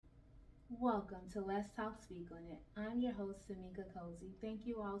Welcome to Let's Talk Speak on It. I'm your host, Samika Cozy. Thank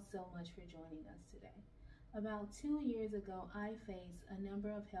you all so much for joining us today. About 2 years ago, I faced a number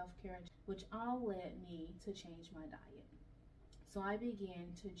of healthcare which all led me to change my diet. So I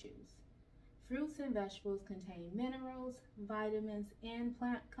began to juice. Fruits and vegetables contain minerals, vitamins, and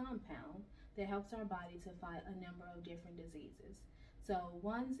plant compound that helps our body to fight a number of different diseases. So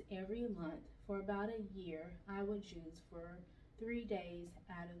once every month for about a year, I would juice for 3 days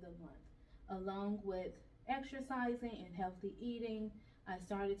out of the month. Along with exercising and healthy eating, I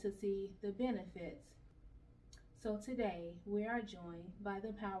started to see the benefits. So today, we are joined by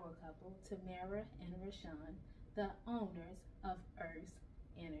the power couple, Tamara and Rashawn, the owners of Earth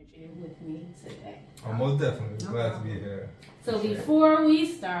Energy, with me today. I'm most definitely glad to be here. So before we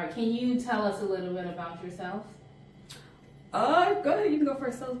start, can you tell us a little bit about yourself? Go ahead. You can go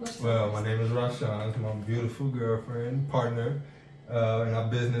first. Well, my name is Rashawn. It's my beautiful girlfriend, partner in our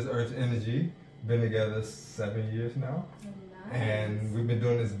business, Earth Energy. Been together 7 years now. Nice. And we've been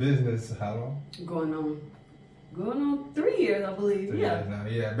doing this business how long? Going on 3 years, I believe. 3 years now.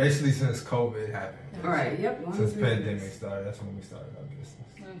 Yeah, basically since COVID happened. All right. Yep. Since pandemic started, that's when we started our business.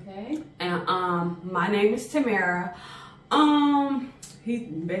 Okay. And my name is Tamara. He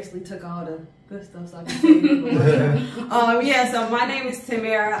basically took all the good stuff, so I can say it. So my name is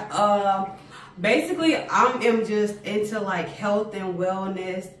Tamara. Basically, I am just into like health and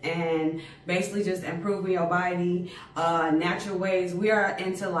wellness and basically just improving your body, natural ways. We are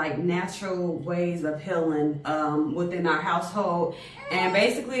into like natural ways of healing within our household, and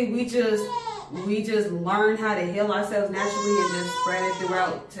basically we just learn how to heal ourselves naturally and just spread it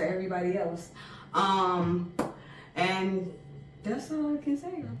throughout to everybody else. And that's all I can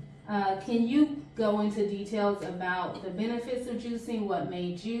say. Can you go into details about the benefits of juicing? What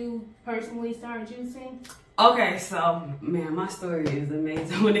made you personally start juicing? Okay, so man, my story is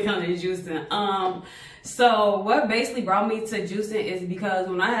amazing when it comes to juicing. So what basically brought me to juicing is because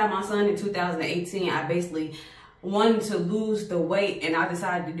when I had my son in 2018, I basically wanted to lose the weight and I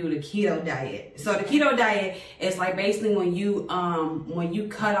decided to do the keto diet. So the keto diet is like basically when you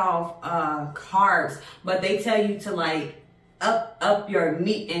cut off carbs, but they tell you to like up your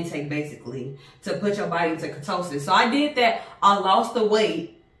meat intake basically to put your body into ketosis. So I did that. I lost the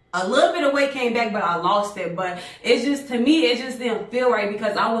weight. A little bit of weight came back, but I lost it. But it's just, to me, it just didn't feel right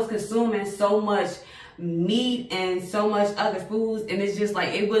because I was consuming so much meat and so much other foods, and it's just like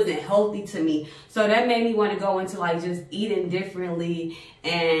it wasn't healthy to me. So that made me want to go into like just eating differently,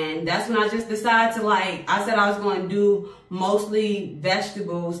 and that's when I just decided to like, I said I was going to do mostly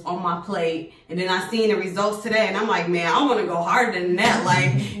vegetables on my plate, and then I seen the results today, and I'm like, man, I want to go harder than that.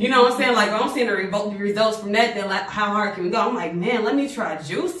 Like, you know what I'm saying? Like, I'm seeing the results from that, then like, how hard can we go? I'm like, man, let me try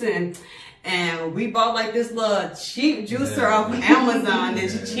juicing. And we bought like this little cheap juicer off Amazon,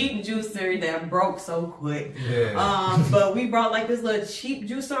 this cheap juicer that broke so quick. But we brought like this little cheap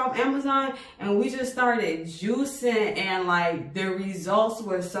juicer off Amazon, and we just started juicing, and like the results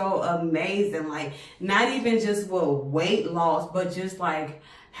were so amazing. Like not even just with weight loss, but just like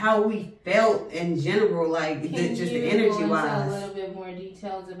how we felt in general, like just the energy wise. A little bit more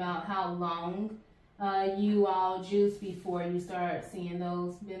details about how long you all juice before you start seeing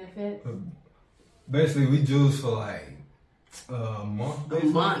those benefits? Basically, we juice for like a month. Basically.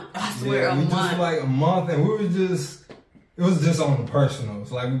 A month, I swear, a month. We juiced for like a month, and we were just, it was just on the personal.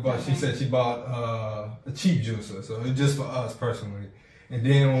 So like we bought, she said she bought a cheap juicer, so it was just for us personally. And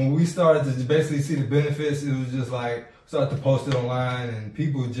then when we started to basically see the benefits, it was just like, started to post it online, and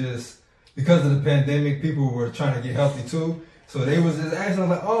people just, because of the pandemic, people were trying to get healthy too. So they was just asking,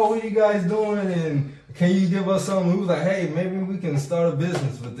 like, oh, what are you guys doing? And can you give us something? We was like, hey, maybe we can start a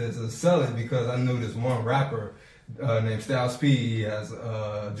business with this and sell it, because I knew this one rapper named Styles P. He has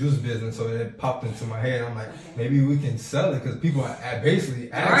a juice business, so it popped into my head. I'm like, maybe we can sell it, because people are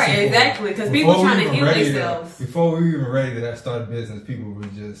basically asking. Right, exactly, because people trying to heal themselves. Before we were even ready to start a business, people were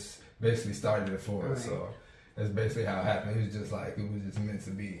just basically started it for us. So that's basically how it happened. It was just like, it was just meant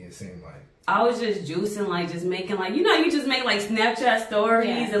to be, it seemed like. I was just juicing, like just making like, you know, you just make like Snapchat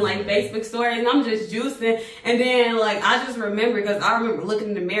stories and like Facebook stories, and I'm just juicing. And then like, I just remember, because I remember looking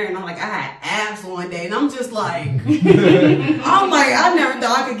in the mirror and I'm like, I had abs one day, and I'm just like, I'm like, I never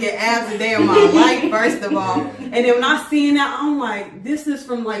thought I could get abs a day in my life, first of all. And then when I seen that, I'm like, this is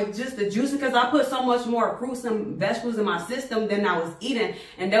from like just the juicing, because I put so much more fruits and vegetables in my system than I was eating.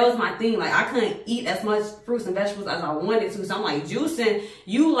 And that was my thing. Like I couldn't eat as much fruits and vegetables as I wanted to. So I'm like, juicing,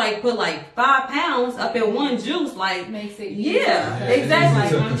 you like put like 5 pounds up in one juice, like makes it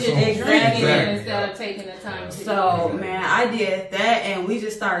exactly. Like I'm just drinking it instead of taking the time to so man, I did that, and we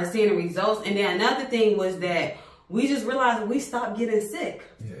just started seeing the results. And then another thing was that we just realized we stopped getting sick.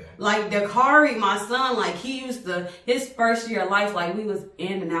 Like Dakari, my son, like he used to, his first year of life, like we was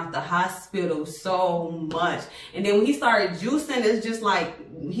in and out the hospital so much. And then when he started juicing, it's just like,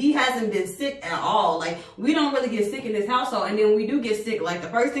 he hasn't been sick at all. Like we don't really get sick in this household. And then when we do get sick, like the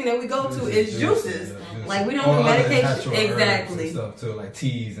first thing that we go to is juices. Like we don't do medication. Exactly. And stuff too, like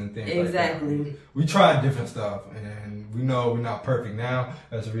teas and things exactly. like that. We tried different stuff, and we know we're not perfect now.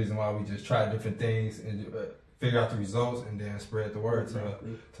 That's the reason why we just try different things and figure out the results and then spread the word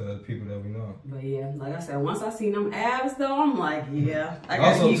to the people that we know. But yeah, like I said, once I seen them abs though, I'm like, yeah, I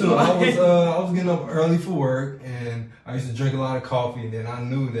gotta also keep too, going. I was getting up early for work, and I used to drink a lot of coffee, and then I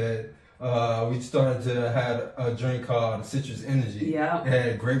knew that we started to have a drink called Citrus Energy. Yeah. It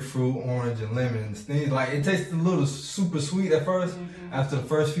had grapefruit, orange, and lemons. Things like it tasted a little super sweet at first. After the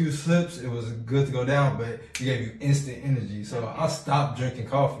first few sips, it was good to go down, but it gave you instant energy. So I stopped drinking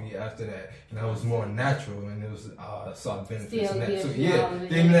coffee after that, and I was more natural, and it was saw benefits in that. So yeah,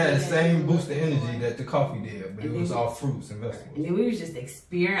 gave me that same boost of energy that the coffee did, but it was all fruits and vegetables. And then we was just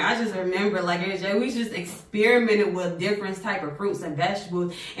experimenting. I just remember, like AJ, we just experimented with different type of fruits and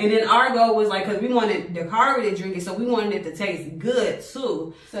vegetables. And then our goal was like, because we wanted Dakari to drink it, so we wanted it to taste good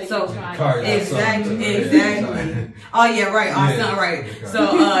too. So exactly. Oh yeah, right. Our son, right. So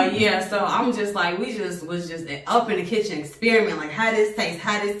yeah, so I'm just like, we just was just up in the kitchen experimenting, like how this tastes.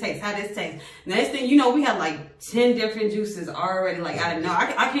 Next thing you know, we had like 10 different juices already, like I don't know.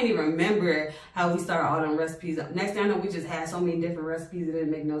 I can't even remember how we started all them recipes. Next thing I know, we just had so many different recipes that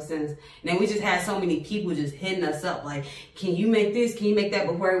didn't make no sense. And then we just had so many people just hitting us up like, can you make this? Can you make that?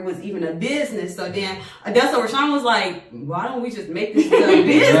 Before it was even a business. So then that's what Rashawn was like, why don't we just make this a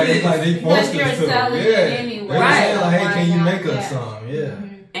business? Right, like they forced you're us to. selling it anyway. They were saying like, hey, can you make us Yeah. some? Yeah.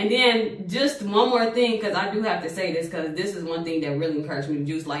 And then just one more thing, because I do have to say this, because this is one thing that really encouraged me to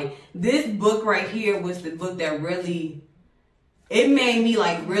juice. Like this book right here was the book that really, it made me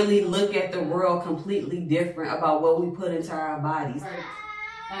like really look at the world completely different about what we put into our bodies. Right.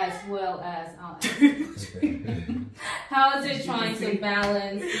 As well as how is it trying to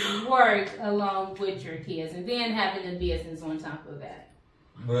balance work along with your kids and then having a business on top of that?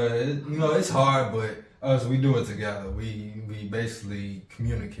 But it's hard, but us, we do it together. We basically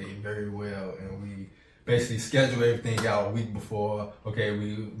communicate very well, and we basically schedule everything out a week before. Okay,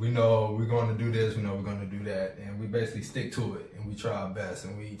 we know we're going to do this, we know we're going to do that, and we basically stick to it, and we try our best,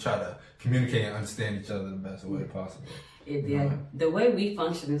 and we try to communicate and understand each other the best way possible. The way we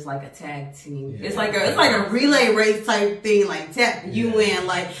function is like a tag team. Yeah. It's like a relay race type thing, like tap you in,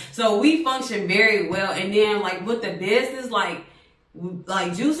 like, so we function very well. And then like with the business, like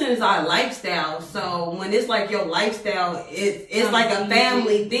juicing is our lifestyle. So when it's like your lifestyle, it's like a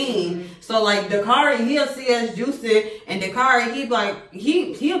family thing. So like Dakari, he'll see us juicing, and Dakari,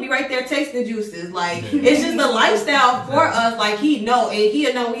 he'll be right there tasting juices. Like it's just a lifestyle for us. Like he'll know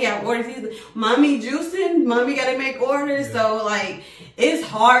we have orders. He's like, mommy juicing, mommy gotta make orders. Yeah. So like it's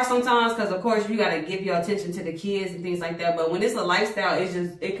hard sometimes because of course you gotta give your attention to the kids and things like that. But when it's a lifestyle,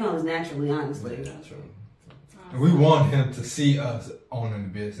 it comes naturally, honestly. Yeah, and we want him to see us owning the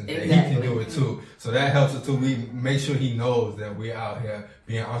business, that he can do it too. So that helps us too. We make sure he knows that we're out here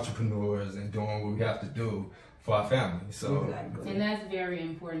being entrepreneurs and doing what we have to do for our family. So, and that's very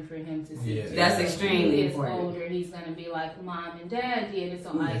important for him to see. Yeah, that's extremely important. When he gets older, he's gonna be like, Mom and Dad did it,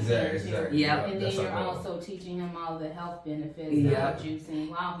 so I can too. Yeah, and then you're also teaching him all the health benefits of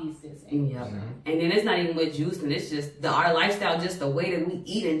juicing while he's this age. Yeah, and then it's not even with juicing; it's just our lifestyle, just the way that we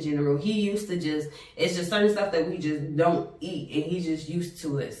eat in general. He used to it's just certain stuff that we just don't eat, and he's just used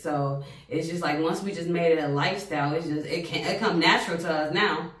to it. So it's just like once we just made it a lifestyle, it come natural to us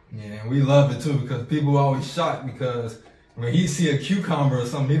now. Yeah, and we love it too because people are always shocked because when he see a cucumber or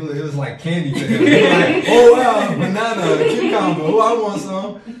something, it was like candy to him. They're like, oh wow, banana, cucumber, oh I want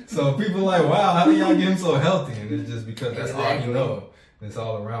some. So people are like, wow, how do y'all get him so healthy? And it's just because that's all he knows. It's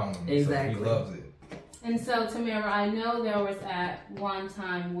all around him. Exactly. So he loves it. And so, Tamara, I know there was at one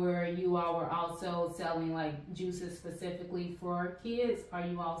time where you all were also selling like juices specifically for kids. Are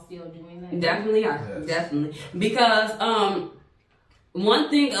you all still doing that? Definitely are. Yes. Definitely. Because one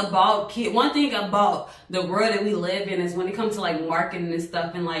thing about the world that we live in is when it comes to like marketing and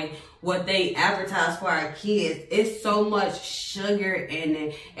stuff and like what they advertise for our kids, it's so much sugar in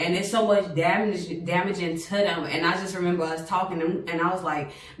it and it's so much damaging to them. And I just remember us talking and I was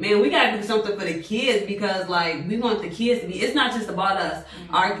like, man, we gotta do something for the kids because like we want the kids to be, it's not just about us.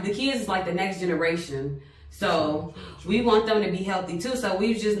 The kids is like the next generation. So we want them to be healthy too. So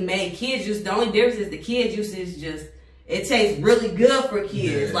we've just made kids juice. The only difference is the kid juice is just, it tastes really good for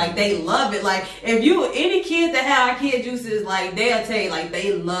kids. Yeah. Like, they love it. Like, if any kids that have kid juices, like, they'll tell you, like,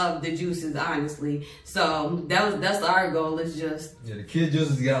 they love the juices, honestly. So that's our goal, is just... Yeah, the kid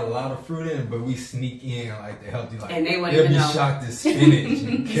juices got a lot of fruit in it, but we sneak in like the healthy, like, and they wouldn't they'll even be know. shocked at spinach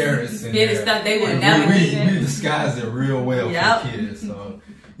and carrots and Spinach stuff they would never eat. we disguise it real well Yep. for kids. So,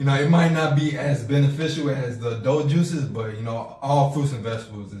 you know, it might not be as beneficial as the adult juices, but, you know, all fruits and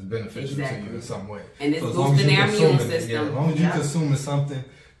vegetables is beneficial to Exactly. you in some way. And it's as long as boosting you their immune consuming it, system. yeah, as long as you Yep. consuming something,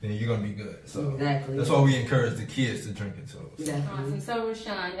 then you're gonna be good. So Exactly. that's why we encourage the kids to drink it too. Definitely. Awesome. So,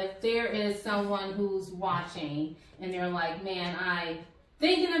 Rashawn, if there is someone who's watching and they're like, man, I'm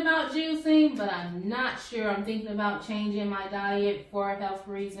thinking about juicing, but I'm not sure, I'm thinking about changing my diet for health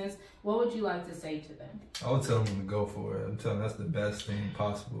reasons, what would you like to say to them? I would tell them to go for it. I'm telling them that's the best thing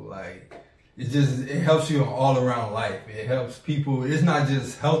possible. Like, it helps you all around life. It helps people. It's not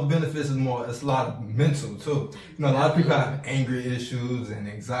just health benefits, it's a lot of mental too. You know, a lot of people have anger issues and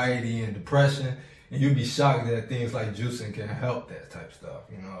anxiety and depression, and you'll be shocked that things like juicing can help that type of stuff.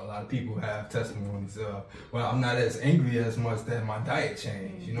 You know, a lot of people have testimonies of, well, I'm not as angry as much that my diet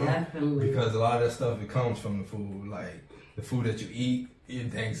changed, you know? Definitely. Because a lot of that stuff, it comes from the food, like the food that you eat,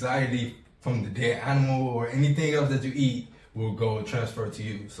 the anxiety from the dead animal or anything else that you eat will go transfer to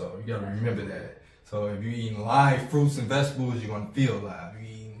you. So you gotta remember that. So if you're eating live fruits and vegetables, you're gonna feel alive. You're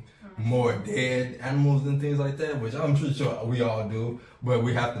eating more dead animals and things like that, which I'm pretty sure we all do, but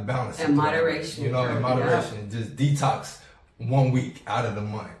we have to balance it. In moderation. You know, in moderation. Just detox 1 week out of the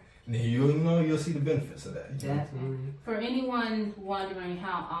month. And then you'll see the benefits of that. You know? Definitely. For anyone wondering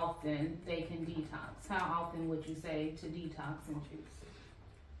how often they can detox, how often would you say to detox and juice?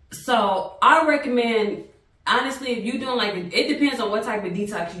 So I recommend, honestly, if you're doing it depends on what type of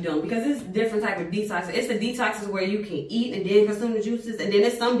detox you're doing, because it's different type of detoxes. It's the detoxes where you can eat and then consume the juices, and then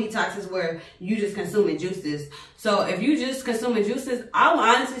there's some detoxes where you just consuming juices. So if you just consuming juices, I would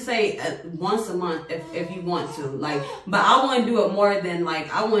honestly say once a month if you want to. But I wouldn't do it more than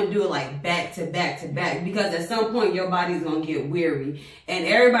I wouldn't do it back to back to back, because at some point your body's gonna get weary, and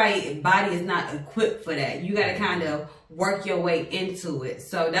everybody's body is not equipped for that. You gotta kind of work your way into it.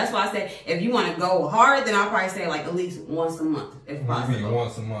 So that's why I say if you want to go hard, then I'll probably say at least once a month if possible. You mean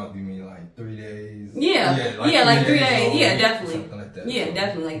once a month? You mean 3 days? Yeah, 3 days. Yeah, definitely. Something like that. Yeah, so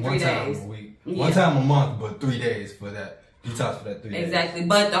definitely 3 one days. time a week. Yeah. One time a month, but 3 days for that. Detox for that 3 days. Exactly.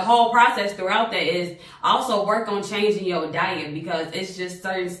 But the whole process throughout that is also work on changing your diet, because it's just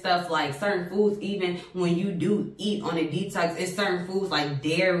certain stuff, certain foods, even when you do eat on a detox, it's certain foods like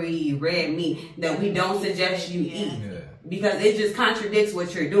dairy, red meat that we don't suggest you eat. Yeah. Because it just contradicts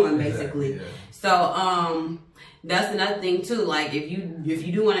what you're doing, basically. Exactly, yeah. So, that's another thing too. If you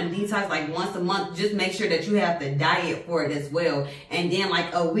do want to detox once a month, just make sure that you have the diet for it as well. And then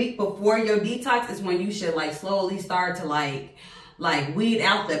a week before your detox is when you should slowly start to weed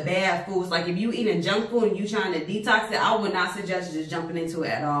out the bad foods. If you eating junk food and you trying to detox it, I would not suggest just jumping into it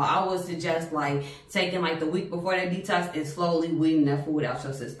at all. I would suggest taking the week before that detox and slowly weeding that food out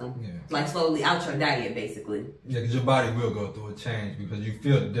your system. Yeah. Slowly out your diet, basically. Yeah, because your body will go through a change because you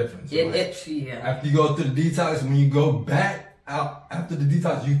feel the difference. Yeah. After you go through the detox, when you go back out after the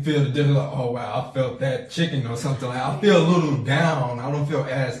detox, you feel the difference. Oh wow, I felt that chicken or something. I feel a little down. I don't feel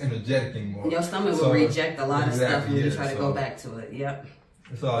as energetic anymore. Your stomach will reject a lot of stuff when you try to so go back to it. Yep.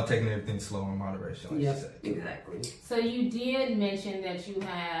 It's all taking everything slow in moderation, like you said. Exactly. So you did mention that you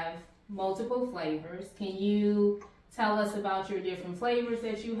have multiple flavors. Can you tell us about your different flavors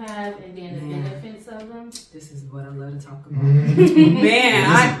that you have and then the benefits of them? This is what I love to talk about.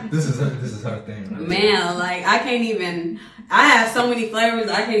 Man, this is her thing. Right? Man, I can't even. I have so many flavors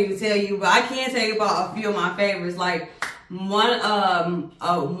I can't even tell you, but I can tell you about a few of my favorites. One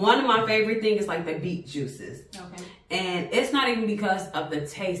of my favorite things is the beet juices. Okay. And it's not even because of the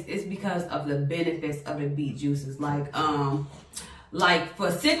taste; it's because of the benefits of the beet juices. For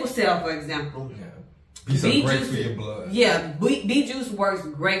sickle cell, for example. Yeah. Beet great for your blood. Yeah, beet juice works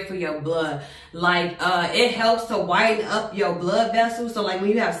great for your blood. It helps to widen up your blood vessels. So when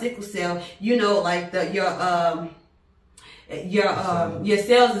you have sickle cell, your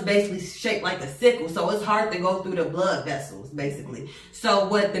cells is basically shaped like a sickle, so it's hard to go through the blood vessels, basically. So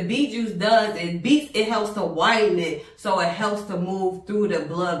what the beet juice does is it helps to widen it, so it helps to move through the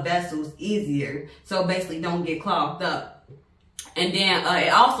blood vessels easier. So basically don't get clogged up. And then it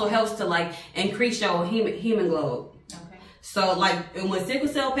also helps to increase your hemoglobin. Okay. So with sickle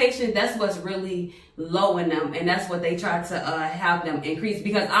cell patients, that's what's really low in them, and that's what they try to have them increase,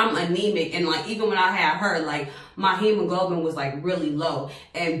 because I'm anemic, and even when I had her, my hemoglobin was really low,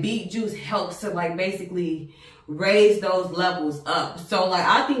 and beet juice helps to basically raise those levels up. So like,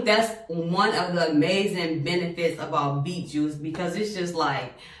 I think that's one of the amazing benefits about beet juice, because it's just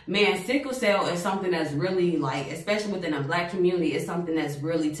like, man, sickle cell is something that's really like, especially within a Black community, it's something that's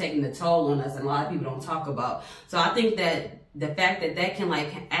really taking the toll on us and a lot of people don't talk about. So I think that the fact that that can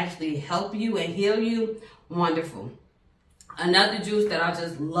like actually help you and heal you, wonderful. Another juice that I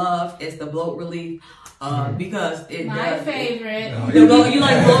just love is the bloat relief. Because it my favorite. You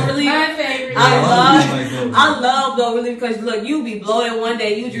like bloat relief? My favorite. I love bloat relief because look, you be bloated one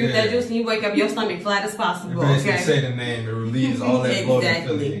day, you drink that juice and you wake up your stomach flat as possible. Basically okay? say the name, it relieves all that bloating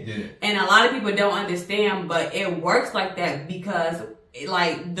feeling you get. And a lot of people don't understand, but it works like that because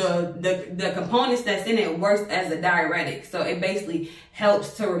like the components that's in it works as a diuretic, so it basically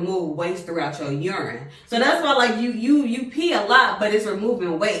helps to remove waste throughout your urine. So that's why like you pee a lot, but it's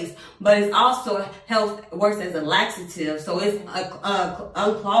removing waste, but it's also works as a laxative, so it's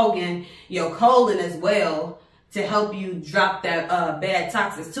unclogging your colon as well to help you drop that bad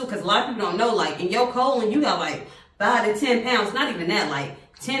toxins too. Because a lot of people don't know, like in your colon you got like 5 to 10 pounds, not even that, like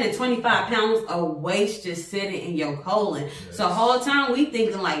 10 to 25 pounds of waste just sitting in your colon. Yes. So the whole time we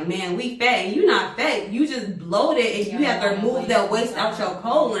thinking like, man, we fat, and you not fat, you just bloated and you have to remove that waste out your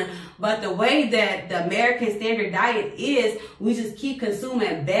colon. But the way that the American standard diet is, we just keep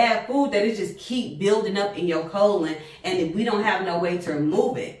consuming bad food that it just keep building up in your colon, and we don't have no way to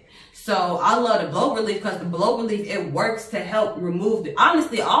remove it. So I love the bloat relief because the bloat relief, it works to help remove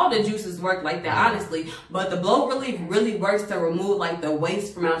honestly, all the juices work like that, honestly. But the bloat relief really works to remove like the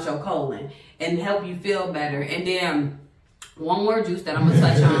waste from out your colon and help you feel better. And then one more juice that I'm gonna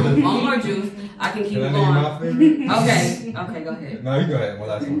touch on. One more juice. I can keep going. Okay, go ahead. No, you go ahead. One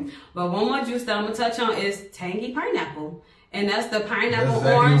last one. But one more juice that I'm gonna touch on is tangy pineapple. And that's the pineapple,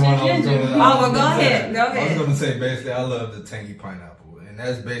 orange, and ginger. Go ahead. I was gonna say basically I love the tangy pineapple. And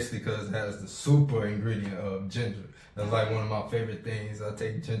that's basically because it has the super ingredient of ginger. That's like one of my favorite things. I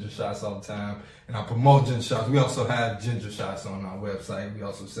take ginger shots all the time, and I promote ginger shots. We also have ginger shots on our website. We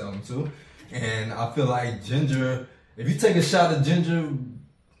also sell them too. And I feel like ginger, if you take a shot of ginger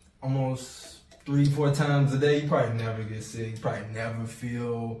almost 3-4 times a day, you probably never get sick. You probably never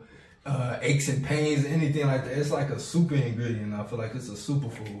feel aches and pains, anything like that. It's like a super ingredient. I feel like it's a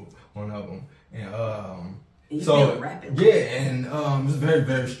superfood, one of them. And so yeah, and it's very,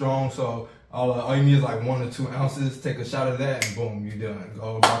 very strong. So all you need is like 1 or 2 ounces. Take a shot of that, and boom, you're done.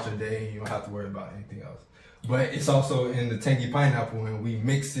 Go about your day, and you don't have to worry about anything else. But it's also in the tangy pineapple, and we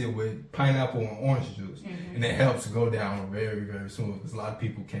mix it with pineapple and orange juice, and it helps go down very, very smooth. Because a lot of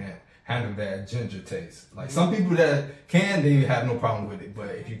people can't handle that ginger taste. Like some people that can, they have no problem with it.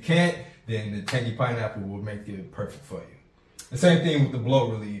 But if you can't, then the tangy pineapple will make it perfect for you. The same thing with the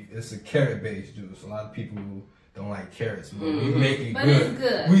bloat relief. It's a carrot-based juice. A lot of people don't like carrots, but we make it but good. It's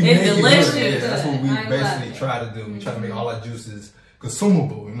good. It's delicious. Yeah, that's what we basically try to do. We try to make all our juices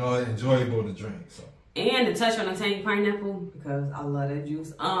consumable, enjoyable to drink. So. And to touch on the tangy pineapple, because I love that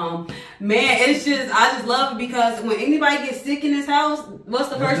juice. Man, I just love it because when anybody gets sick in this house, what's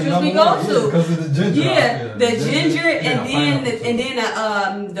the first juice we go to? Because of the ginger. Yeah, the ginger, and then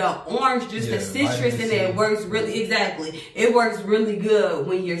the orange juice, the citrus in it works really, it works really good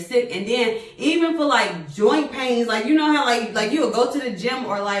when you're sick. And then even for like joint pains, like you know how like you'll go to the gym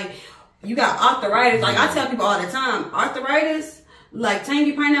or like you got arthritis. Like I tell people all the time, arthritis. Like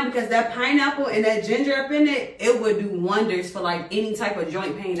tangy pineapple, because that pineapple and that ginger up in it, it would do wonders for like any type of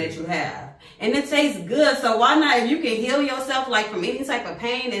joint pain that you have. And it tastes good, so why not? If you can heal yourself like from any type of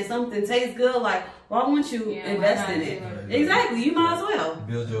pain and something tastes good, like why wouldn't you invest in it? Exactly, you might as well.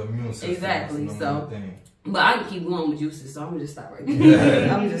 Build your immune system. Exactly, so. But I can keep going with juices, so I'm gonna just stop right there.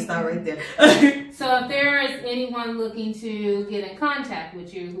 I'm gonna just stop right there. So if there is anyone looking to get in contact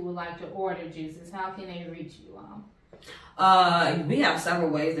with you who would like to order juices, how can they reach you all? We have several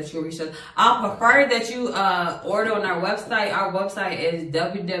ways that you reach us. I prefer that you order on our website. Our website is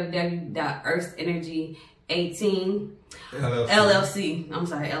www.earthenergy18 LLC. I'm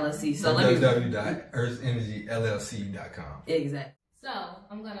sorry, LLC. So www.earthenergyllc.com. Exactly. So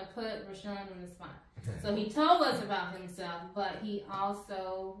I'm gonna put Rashawn on the spot. So he told us about himself, but he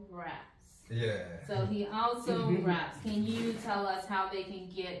also raps. Yeah. So he also raps. Can you tell us how they can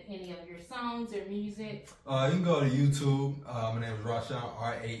get any of your songs or music? You can go to YouTube. My name is Rashawn,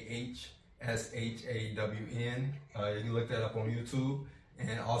 RAHSHAWN. You can look that up on YouTube.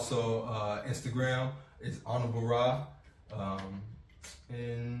 And also Instagram is Honorable Ra.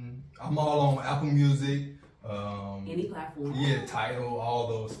 And I'm all on Apple Music. Any platform. Yeah, Tidal, all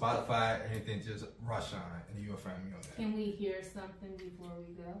those, Spotify, anything, just Rashawn, and you'll find me on that. Can we hear something before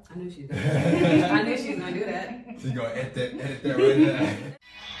we go? I knew she was gonna do that. She's gonna edit that right there.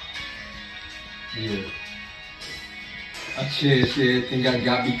 Yeah. I cherish everything I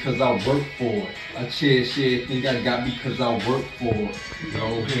got because I work for it. I cherish everything I got because I work for it.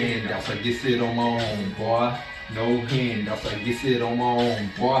 No handouts, I get it on my own, boy. No handouts, I get it on my own,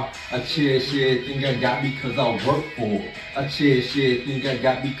 boy. I cherish everything I got because I work for it. I cherish everything I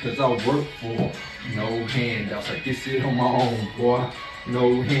got because I work for it. No handouts, I get it on my own, boy.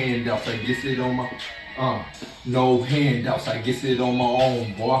 No handouts, I get it on my no handouts, I get it on my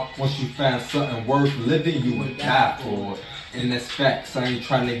own, boy. Once you find something worth living, you would die for it. And that's facts, I ain't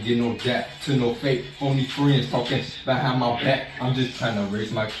trying to get no debt to no fake, phony friends talking behind my back. I'm just trying to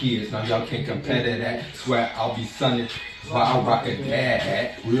raise my kids, now y'all can't compare to that. Swear I'll be sunny while I rock a dad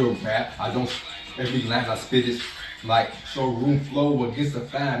hat. Real rap, I don't, every line I spit is like showroom flow against a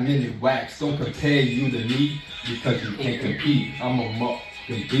 5-minute wax. Don't compare you to me because you can't compete. I'm a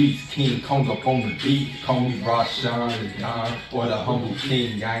the beats, King Kong up on the beat. Call me Rashawn the Don or the humble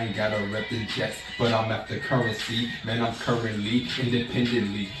king. I ain't gotta rep the Jets, but I'm after currency. Man, I'm currently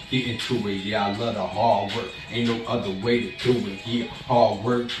independently getting to it. Yeah, I love the hard work. Ain't no other way to do it. Yeah, hard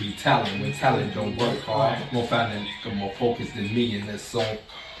work be talent. When talent don't work hard, won't find a nigga more focused than me in this song.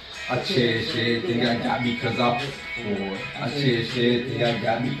 I cherish everything I got because I work for it. I cherish everything I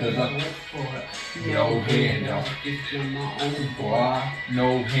got because I work for it. No handouts, I get it on my own, boy.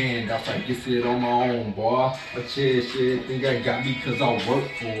 No handouts, I get it on my own, boy. I cherish everything I got because I work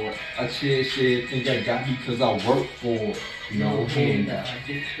for it. I cherish everything I got because I work for it. No handouts, I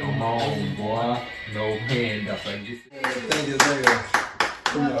get it on my own, boy. No handouts, I get it. Thank you, thank you.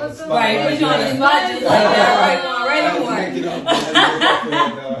 Right, put you on the spot just like that, right?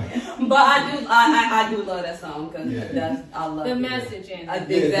 But I do love that song because I love the message in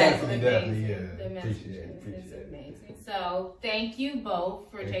it. Exactly. Definitely, The message is amazing. So thank you both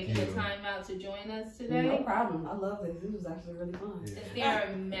for taking the time out to join us today. No problem. I love this. This was actually really fun. Is there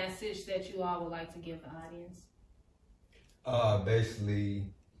a message that you all would like to give the audience? Basically,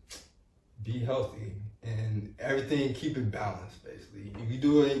 be healthy and everything, keep it balanced, basically. If you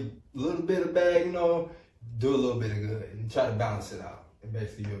do a little bit of bad, you know, do a little bit of good and try to balance it out. And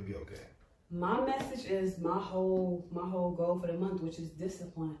basically you'll be okay. My message is my whole goal for the month, which is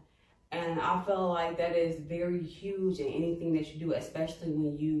discipline. And I feel like that is very huge in anything that you do, especially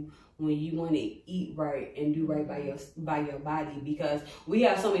when you want to eat right and do right by your body, because we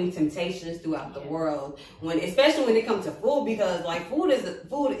have so many temptations throughout the world, especially when it comes to food, because like food is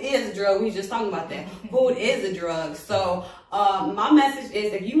a drug. We were just talking about that. Food is a drug. So my message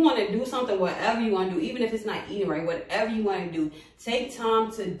is, if you want to do something, whatever you want to do, even if it's not eating right, whatever you want to do, take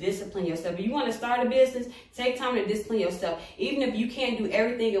time to discipline yourself. If you want to start a business, take time to discipline yourself. Even if you can't do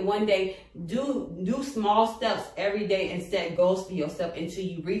everything in one day, do small steps every day and set goals for yourself until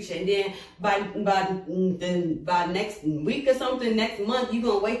you reach it. And then by next week or something, next month, you're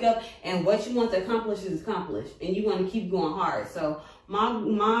gonna wake up and what you want to accomplish is accomplished, and you want to keep going hard. So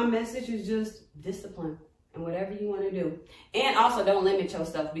my message is just discipline and whatever you want to do. And also don't limit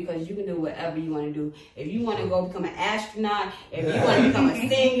yourself, because you can do whatever you want to do. If you want to go become an astronaut, if you want to become a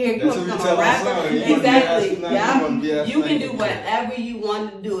singer, if you want to become a rapper, exactly. Yeah, you can do whatever you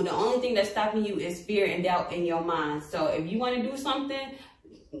want to do. The only thing that's stopping you is fear and doubt in your mind. So if you want to do something,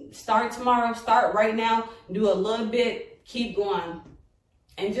 start tomorrow, start right now, do a little bit, keep going,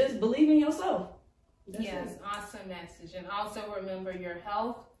 and just believe in yourself. Yes, awesome message. And also remember, your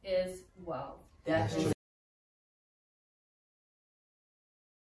health is wealth. That's